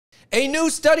A new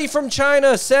study from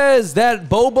China says that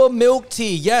boba milk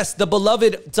tea, yes, the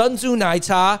beloved Zhenzu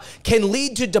Naita, can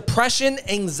lead to depression,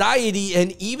 anxiety,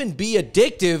 and even be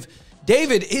addictive.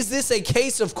 David, is this a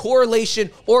case of correlation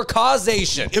or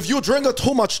causation? If you drink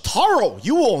too much taro,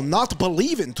 you will not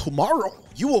believe in tomorrow.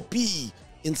 You will be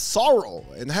in sorrow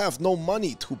and have no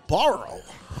money to borrow.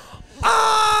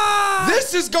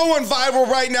 This is going viral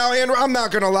right now, Andrew. I'm not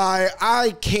going to lie.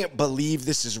 I can't believe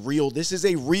this is real. This is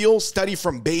a real study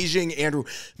from Beijing, Andrew.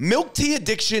 Milk tea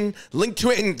addiction linked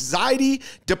to anxiety,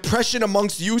 depression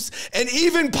amongst youth, and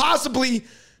even possibly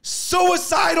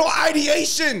suicidal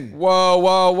ideation.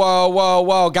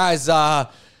 Whoa. Guys,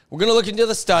 we're going to look into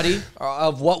the study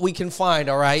of what we can find,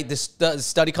 all right? This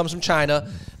study comes from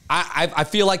China. I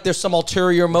feel like there's some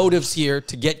ulterior motives here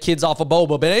to get kids off of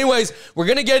boba. But anyways, we're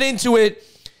going to get into it.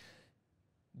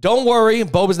 Don't worry,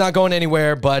 boba's not going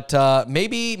anywhere, but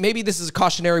maybe this is a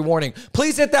cautionary warning.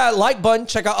 Please hit that like button.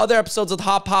 Check out other episodes of the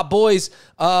Hot Pot Boys.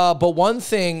 But one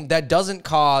thing that doesn't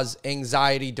cause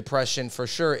anxiety, depression for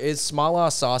sure is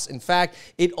smala sauce. In fact,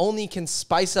 it only can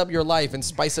spice up your life and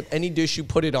spice up any dish you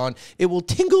put it on. It will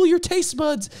tingle your taste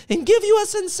buds and give you a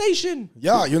sensation.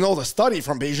 Yeah, you know, the study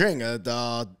from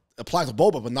Beijing, apply to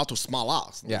boba, but not to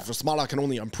smala. Yeah. For smala can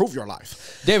only improve your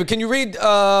life. David, can you read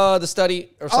the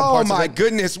study or some parts of it? Oh my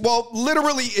goodness. Well,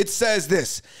 literally it says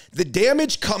this. The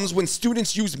damage comes when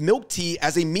students use milk tea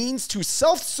as a means to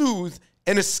self-soothe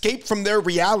and escape from their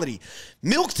reality.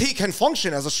 Milk tea can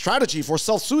function as a strategy for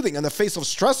self-soothing in the face of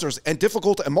stressors and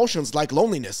difficult emotions like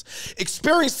loneliness.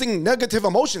 Experiencing negative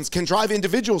emotions can drive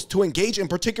individuals to engage in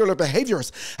particular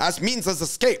behaviors as means of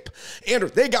escape. Andrew,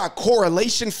 they got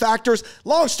correlation factors.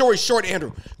 Long story short,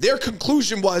 Andrew, their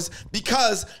conclusion was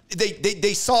because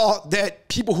they saw that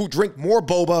people who drink more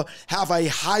boba have a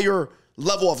higher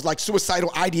level of like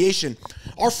suicidal ideation.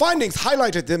 Our findings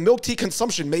highlighted that milk tea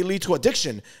consumption may lead to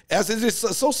addiction as it is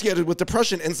associated with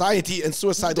depression, anxiety, and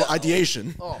suicidal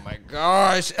ideation. Oh my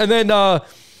gosh. And then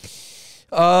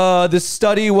this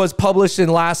study was published in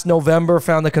last November,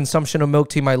 found the consumption of milk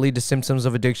tea might lead to symptoms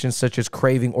of addiction such as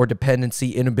craving or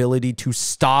dependency, inability to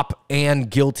stop,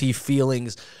 and guilty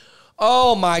feelings.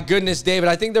 Oh my goodness, David.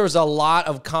 I think there was a lot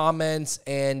of comments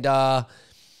and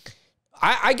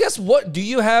I guess what do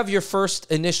you have your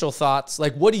first initial thoughts?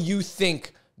 Like, what do you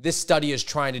think this study is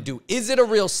trying to do? Is it a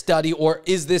real study, or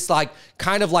is this like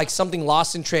kind of like something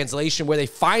lost in translation where they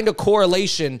find a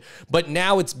correlation, but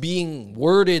now it's being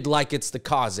worded like it's the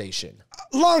causation?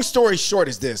 Long story short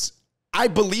is this. I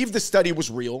believe the study was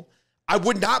real. I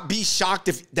would not be shocked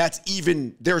if that's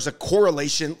even, there's a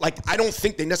correlation. Like, I don't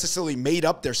think they necessarily made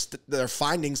up their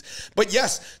findings. But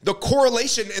yes, the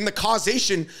correlation and the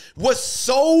causation was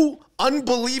so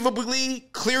unbelievably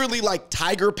clearly like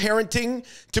tiger parenting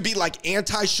to be like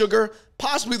anti-sugar.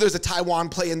 Possibly there's a Taiwan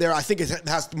play in there. I think it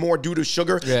has more due to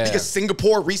sugar because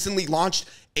Singapore recently launched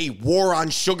a war on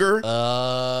sugar.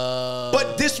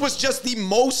 But this was just the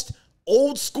most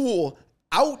old school,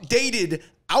 outdated,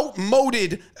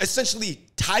 outmoded, essentially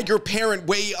tiger parent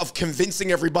way of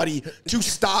convincing everybody to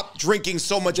stop drinking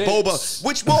so much boba,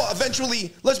 which will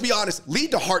eventually, let's be honest,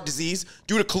 lead to heart disease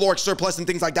due to caloric surplus and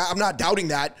things like that. I'm not doubting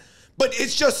that, but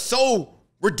it's just so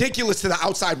ridiculous to the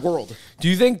outside world. Do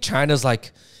you think China's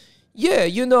like, yeah,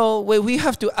 you know, we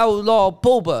have to outlaw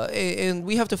boba and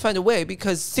we have to find a way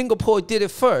because Singapore did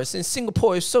it first and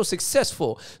Singapore is so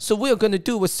successful. So we're going to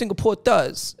do what Singapore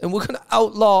does and we're going to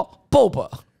outlaw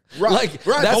boba. Right,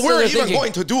 but we're even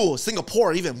going to do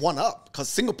Singapore even one up because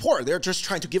Singapore, they're just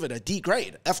trying to give it a D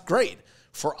grade, F grade.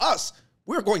 For us,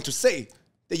 we're going to say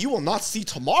that you will not see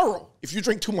tomorrow if you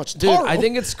drink too much taro. Dude, I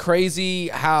think it's crazy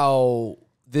how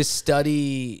this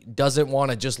study doesn't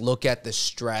want to just look at the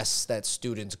stress that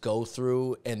students go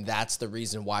through, and that's the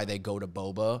reason why they go to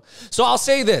boba. So I'll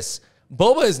say this.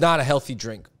 Boba is not a healthy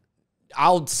drink.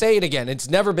 I'll say it again. It's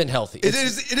never been healthy. It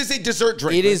is a dessert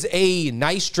drink. It is a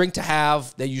nice drink to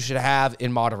have that you should have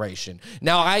in moderation.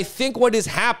 Now, I think what is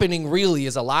happening really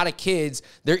is a lot of kids,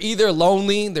 they're either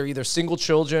lonely, they're either single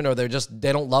children, or they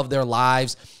don't love their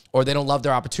lives, or they don't love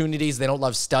their opportunities. They don't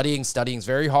love studying. Studying's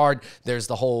very hard. There's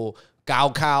the whole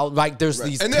Gaokao, like there's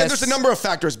these and then there's a number of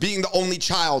factors. Being the only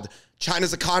child,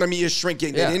 China's economy is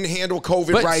shrinking. They didn't handle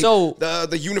COVID right. So,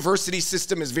 the university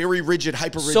system is very rigid,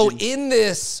 hyper-rigid. So in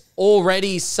this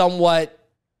already somewhat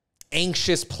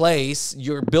anxious place,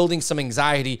 you're building some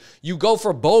anxiety, you go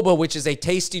for boba, which is a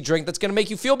tasty drink that's going to make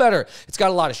you feel better. It's got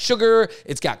a lot of sugar.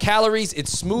 It's got calories.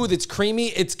 It's smooth. It's creamy.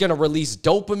 It's going to release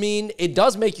dopamine. It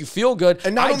does make you feel good.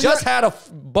 And I just had a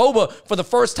boba for the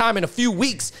first time in a few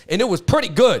weeks, and it was pretty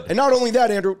good. And not only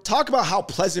that, Andrew, talk about how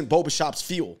pleasant boba shops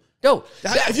feel. No.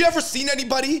 Have you ever seen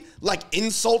anybody like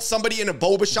insult somebody in a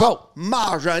boba shop?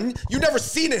 Maran. You've never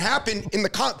seen it happen in the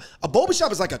a boba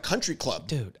shop is like a country club.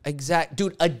 Dude,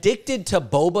 dude, addicted to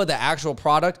boba, the actual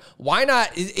product. Why not?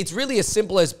 It's really as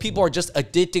simple as people are just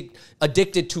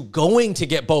addicted to going to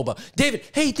get boba. David,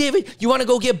 hey, David, you want to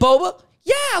go get boba?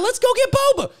 Yeah, let's go get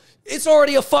boba. It's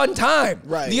already a fun time.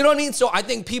 Right. You know what I mean? So I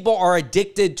think people are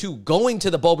addicted to going to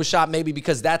the boba shop maybe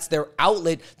because that's their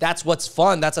outlet. That's what's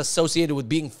fun. That's associated with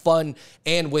being fun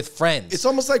and with friends. It's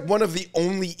almost like one of the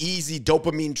only easy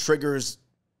dopamine triggers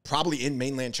probably in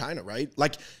mainland China, right?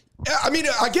 Like, I mean,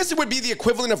 I guess it would be the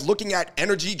equivalent of looking at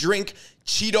energy drink,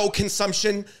 Cheeto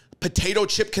consumption, potato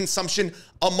chip consumption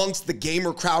amongst the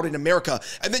gamer crowd in America.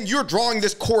 And then you're drawing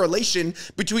this correlation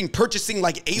between purchasing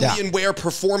like Alienware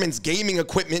performance gaming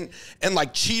equipment and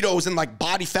like Cheetos and like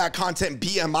body fat content,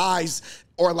 BMIs,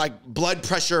 or like blood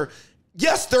pressure.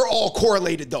 Yes, they're all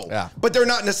correlated though, but they're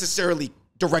not necessarily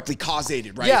directly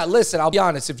causated, right? Yeah, listen, I'll be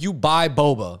honest. If you buy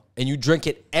boba and you drink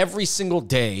it every single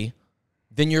day,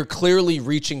 then you're clearly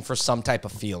reaching for some type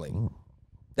of feeling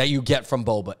that you get from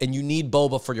boba, and you need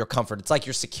boba for your comfort. It's like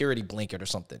your security blanket or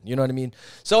something. You know what I mean?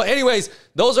 So anyways,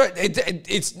 those are,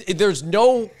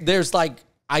 there's like,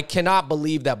 I cannot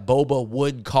believe that boba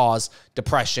would cause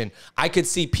depression. I could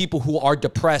see people who are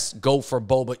depressed go for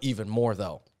boba even more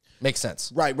though. Makes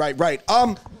sense. Right.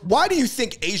 Why do you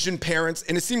think Asian parents,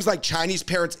 and it seems like Chinese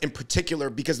parents in particular,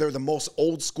 because they're the most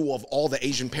old school of all the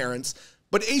Asian parents,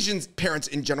 but Asian parents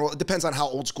in general, it depends on how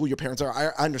old school your parents are.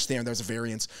 I understand there's a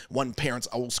variance. One parent's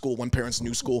old school, one parent's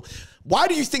new school. Why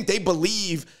do you think they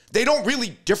believe they don't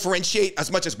really differentiate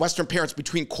as much as Western parents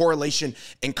between correlation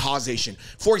and causation?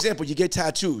 For example, you get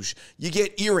tattoos, you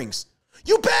get earrings.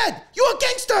 You bad, you a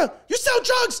gangster, you sell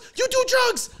drugs, you do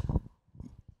drugs.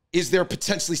 Is there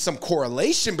potentially some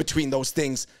correlation between those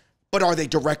things, but are they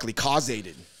directly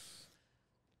causated?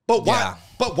 But why? Yeah.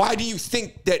 But why do you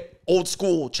think that old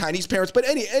school Chinese parents, but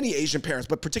any Asian parents,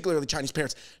 but particularly Chinese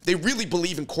parents, they really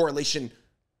believe in correlation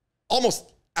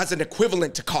almost as an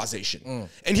equivalent to causation?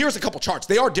 And here's a couple charts.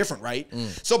 They are different, right?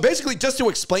 So basically, just to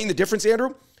explain the difference,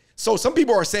 Andrew, so some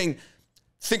people are saying,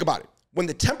 think about it. When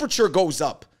the temperature goes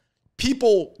up,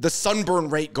 the sunburn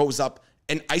rate goes up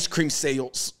and ice cream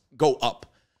sales go up.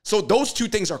 So those two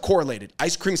things are correlated,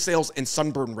 ice cream sales and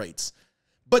sunburn rates.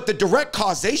 But the direct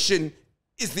causation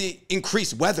is the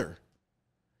increased weather.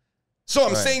 So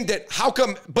I'm saying that how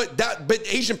come, but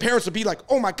Asian parents would be like,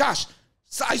 oh my gosh,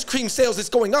 ice cream sales is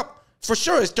going up. For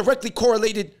sure, it's directly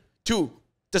correlated to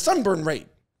the sunburn rate.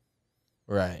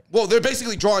 Right. Well, they're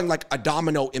basically drawing like a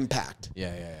domino impact.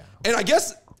 Yeah. And I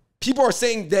guess people are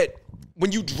saying that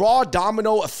when you draw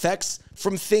domino effects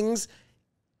from things,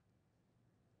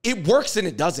 it works and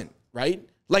it doesn't, right?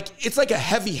 Like, it's like a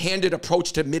heavy-handed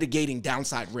approach to mitigating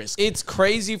downside risk. It's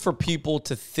crazy for people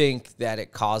to think that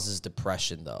it causes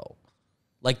depression, though.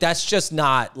 Like, that's just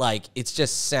not, like, it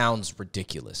just sounds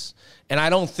ridiculous. And I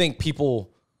don't think people,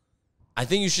 I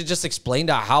think you should just explain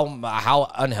to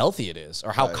how unhealthy it is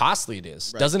or how costly it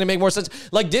is. Doesn't it make more sense?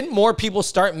 Like, didn't more people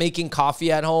start making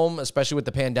coffee at home, especially with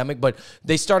the pandemic? But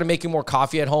they started making more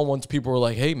coffee at home once people were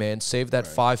like, hey, man, save that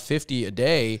 $5.50 a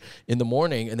day in the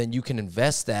morning, and then you can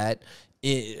invest that.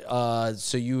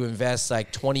 So you invest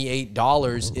like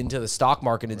 $28 into the stock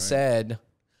market instead.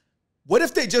 What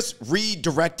if they just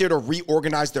redirected or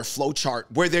reorganized their flow chart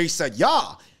where they said,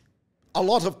 yeah, a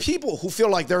lot of people who feel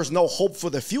like there's no hope for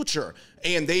the future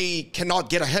and they cannot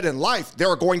get ahead in life,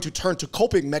 they're going to turn to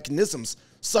coping mechanisms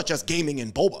such as gaming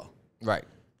and boba. Right.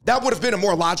 That would have been a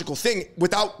more logical thing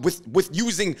with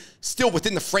using still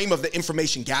within the frame of the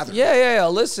information gathered. Yeah.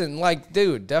 Listen, like,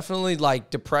 dude, definitely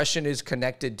like depression is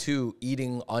connected to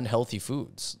eating unhealthy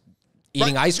foods.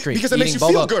 Eating ice cream. Because it makes you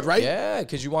feel good, right? Yeah,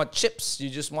 because you want chips. You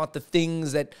just want the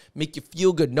things that make you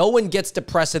feel good. No one gets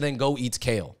depressed and then go eats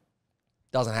kale.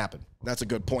 Doesn't happen. That's a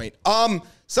good point.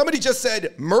 Somebody just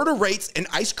said murder rates and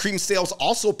ice cream sales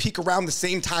also peak around the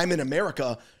same time in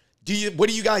America. What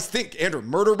do you guys think, Andrew?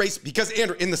 Murder rates, because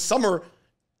Andrew, in the summer,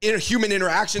 human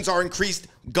interactions are increased.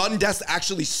 Gun deaths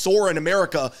actually soar in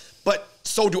America, but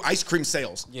so do ice cream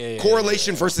sales.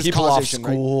 Correlation versus people causation.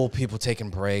 People off school, people taking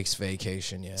breaks,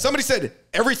 vacation. Somebody said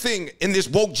everything in this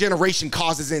woke generation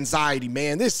causes anxiety.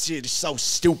 Man, this shit is so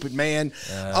stupid, man.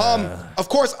 Of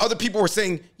course, other people were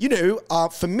saying,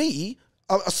 for me,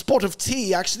 a spot of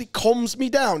tea actually calms me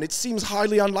down. It seems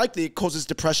highly unlikely it causes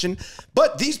depression.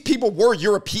 But these people were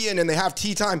European and they have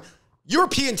tea time.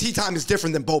 European tea time is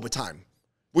different than boba time.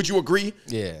 Would you agree?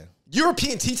 Yeah.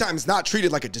 European tea time is not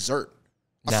treated like a dessert.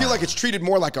 I feel like it's treated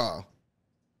more like a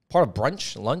Part of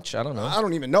brunch, lunch, I don't know. I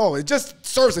don't even know. It just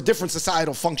serves a different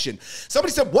societal function.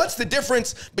 Somebody said, what's the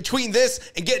difference between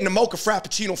this and getting a mocha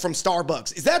frappuccino from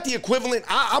Starbucks? Is that the equivalent?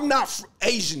 I'm not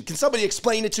Asian. Can somebody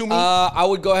explain it to me? I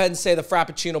would go ahead and say the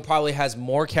frappuccino probably has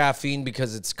more caffeine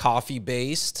because it's coffee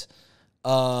based.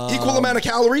 Equal amount of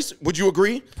calories? Would you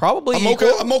agree? Probably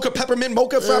a mocha peppermint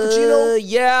mocha frappuccino?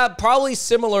 Yeah, probably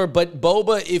similar, but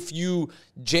boba, if you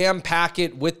jam pack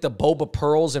it with the boba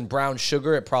pearls and brown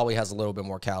sugar, it probably has a little bit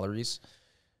more calories.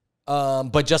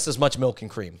 But just as much milk and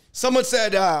cream. Someone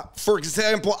said, for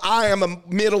example, I am a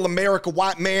middle America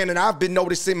white man, and I've been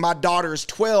noticing my daughter is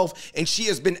 12, and she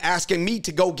has been asking me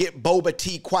to go get boba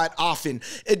tea quite often.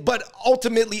 But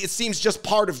ultimately, it seems just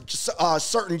part of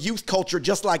certain youth culture,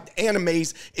 just like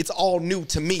animes. It's all new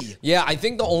to me. Yeah, I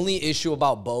think the only issue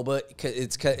about boba,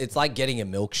 it's like getting a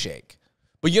milkshake.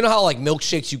 But you know how like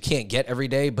milkshakes you can't get every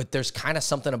day, but there's kind of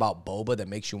something about boba that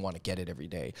makes you want to get it every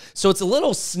day. So it's a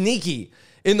little sneaky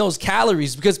in those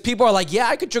calories because people are like, yeah,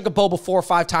 I could drink a boba 4 or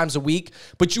 5 times a week,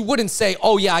 but you wouldn't say,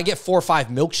 oh yeah, I get 4 or 5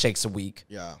 milkshakes a week.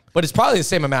 Yeah. But it's probably the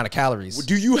same amount of calories.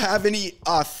 Do you have any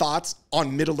thoughts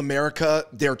on middle America,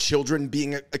 their children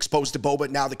being exposed to boba,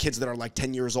 now the kids that are like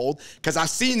 10 years old? Because I've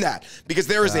seen that. Because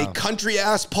there is a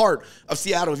country-ass part of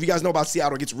Seattle. If you guys know about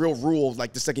Seattle, it gets real rural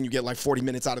like the second you get like 40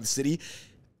 minutes out of the city.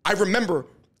 I remember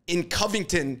in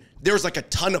Covington, there's like a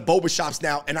ton of boba shops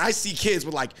now, and I see kids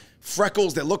with like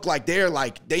freckles that look like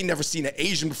they never seen an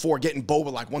Asian before getting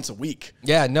boba like once a week.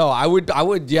 Yeah, no, I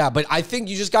would, yeah, but I think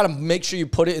you just got to make sure you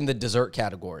put it in the dessert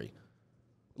category.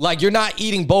 Like, you're not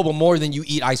eating boba more than you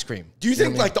eat ice cream. Do you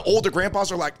think, like, the older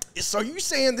grandpas are like, so you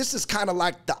saying this is kind of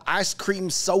like the ice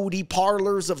cream soda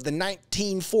parlors of the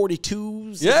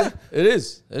 1942s? Yeah, it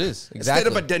is. It is. Exactly.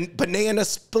 Instead of a banana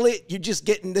split, you're just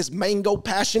getting this mango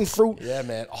passion fruit? Yeah,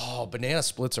 man. Oh, banana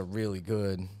splits are really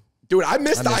good. Dude, I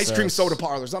miss the ice cream soda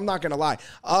parlors. I'm not going to lie.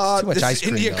 Too much ice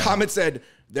cream, Indian comment said,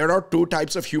 there are 2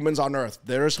 types of humans on Earth.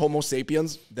 There is Homo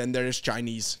sapiens, then there is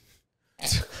Chinese.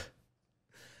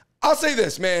 I'll say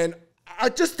this, man. I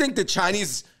just think the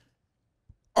Chinese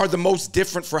are the most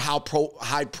different for how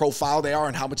high profile they are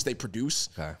and how much they produce.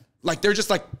 Okay. Like, they're just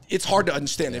like, it's hard to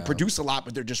understand. They produce a lot,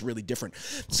 but they're just really different.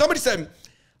 Somebody said,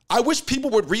 I wish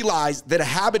people would realize that a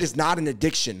habit is not an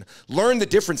addiction. Learn the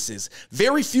differences.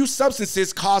 Very few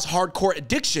substances cause hardcore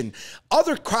addiction.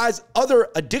 Other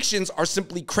addictions are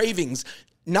simply cravings,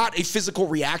 not a physical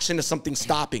reaction to something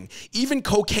stopping. Even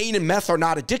cocaine and meth are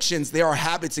not addictions. They are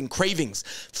habits and cravings.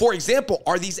 For example,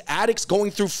 are these addicts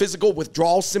going through physical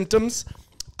withdrawal symptoms?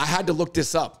 I had to look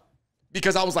this up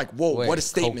because I was like, whoa, what a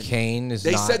statement. Cocaine is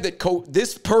They not... said that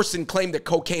this person claimed that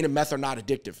cocaine and meth are not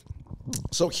addictive.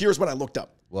 So here's what I looked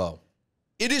up. Whoa.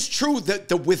 It is true that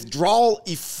the withdrawal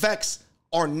effects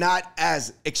are not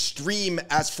as extreme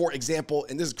as, for example,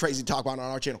 and this is crazy to talk about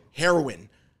on our channel, heroin.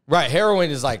 Right, heroin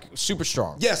is like super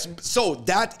strong. Yes, so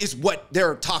that is what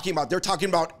they're talking about. They're talking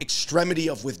about extremity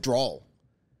of withdrawal.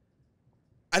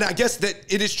 And I guess that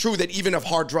it is true that even of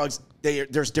hard drugs,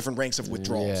 there's different ranks of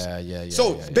withdrawals. Yeah.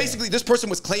 So basically, this person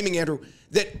was claiming, Andrew,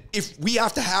 that if we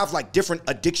have to have like different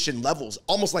addiction levels,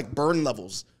 almost like burn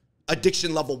levels,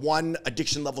 addiction level 1,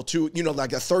 addiction level 2, you know,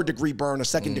 like a 3rd degree burn, a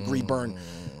 2nd degree burn.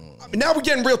 I mean, now we're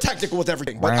getting real technical with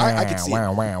everything, but I can see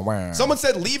it. Someone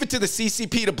said, leave it to the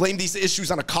CCP to blame these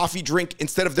issues on a coffee drink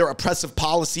instead of their oppressive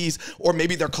policies or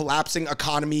maybe their collapsing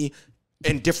economy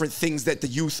and different things that the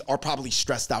youth are probably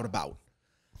stressed out about.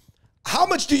 How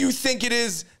much do you think it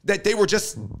is that they were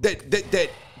just, that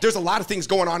there's a lot of things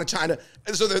going on in China,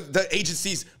 and so the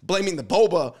agencies blaming the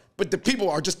boba, but the people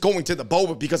are just going to the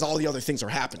boba because all the other things are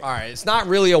happening. All right, it's not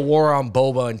really a war on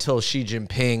boba until Xi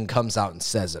Jinping comes out and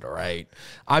says it, all right?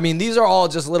 I mean, these are all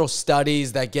just little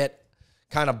studies that get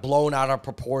kind of blown out of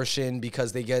proportion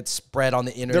because they get spread on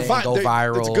the internet and go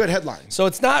viral. It's a good headline. So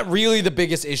it's not really the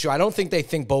biggest issue. I don't think they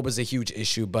think boba's a huge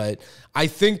issue, but I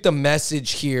think the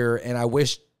message here, and I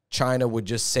wish China would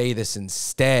just say this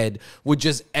instead, would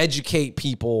just educate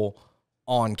people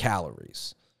on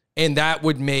calories. And that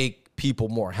would make people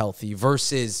more healthy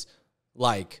versus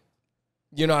like,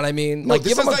 you know what I mean? No, like,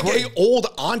 this is like a old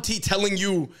auntie telling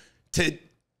you to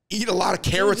eat a lot of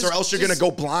carrots or else you're going to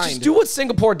go blind. Just do what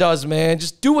Singapore does, man.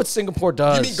 Just do what Singapore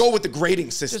does. You mean go with the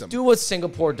grading system? Just do what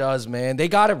Singapore does, man. They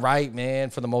got it right, man,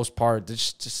 for the most part.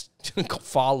 Just go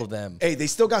follow them. Hey, they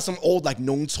still got some old like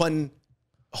Nongchuan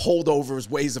holdovers,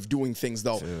 ways of doing things,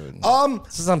 though. Dude.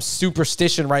 This is some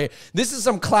superstition, right? This is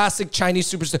some classic Chinese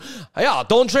superstition. Yeah,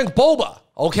 don't drink boba,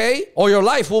 okay? Or your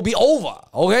life will be over,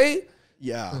 okay?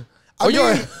 Yeah. I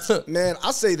mean, man,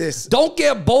 I'll say this. Don't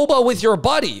get boba with your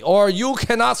buddy, or you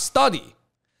cannot study.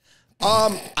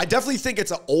 I definitely think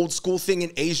it's an old school thing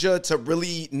in Asia to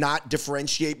really not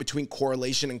differentiate between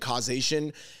correlation and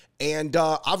causation. And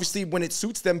obviously, when it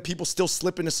suits them, people still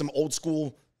slip into some old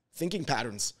school thinking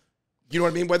patterns. You know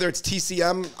what I mean? Whether it's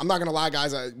TCM, I'm not going to lie,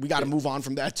 guys. We got to move on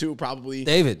from that too, probably.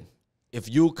 David, if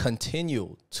you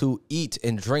continue to eat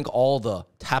and drink all the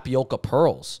tapioca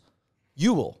pearls,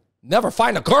 you will never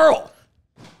find a girl.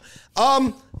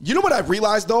 You know what I've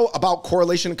realized, though, about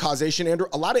correlation and causation, Andrew?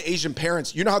 A lot of Asian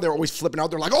parents, you know how they're always flipping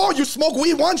out? They're like, oh, you smoke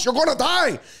weed once, you're going to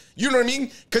die. You know what I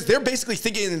mean? Because they're basically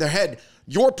thinking in their head,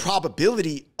 your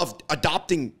probability of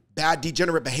adopting bad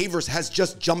degenerate behaviors has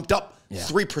just jumped up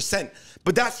 3%.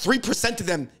 But that 3% to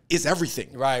them is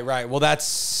everything. Right. Well,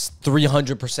 that's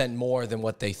 300% more than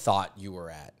what they thought you were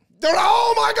at. They're like,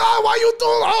 oh my God, why you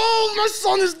doing? Oh, my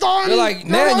son is done. They're like,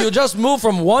 man, you just moved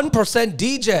from 1%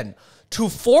 degen to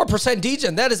 4%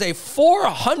 degen. That is a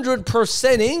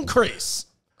 400% increase.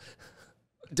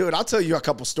 Dude, I'll tell you a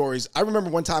couple stories. I remember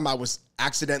one time I was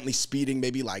accidentally speeding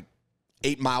maybe like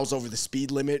 8 miles over the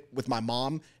speed limit with my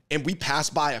mom, and we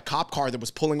passed by a cop car that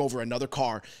was pulling over another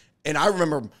car. And I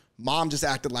remember mom just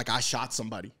acted like I shot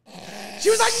somebody. She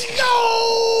was like,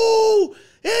 no,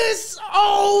 it's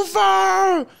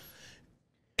over.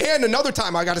 And another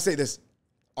time, I got to say this,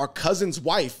 our cousin's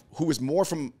wife, who was more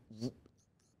from,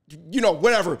 you know,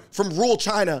 whatever, from rural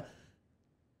China,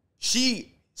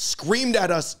 she screamed at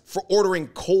us for ordering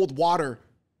cold water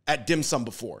at dim sum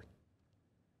before.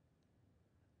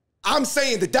 I'm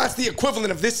saying that that's the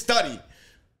equivalent of this study.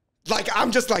 Like,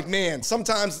 I'm just like, man,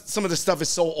 sometimes some of this stuff is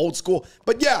so old school.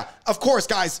 But yeah, of course,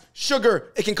 guys,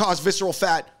 sugar, it can cause visceral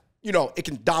fat. You know, it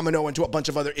can domino into a bunch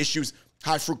of other issues.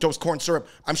 High fructose corn syrup.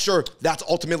 I'm sure that's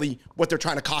ultimately what they're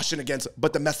trying to caution against,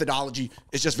 but the methodology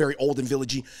is just very old and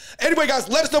villagey. Anyway, guys,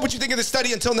 let us know what you think of this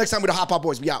study. Until next time, we're the Hot Pot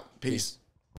Boys. We out. Peace.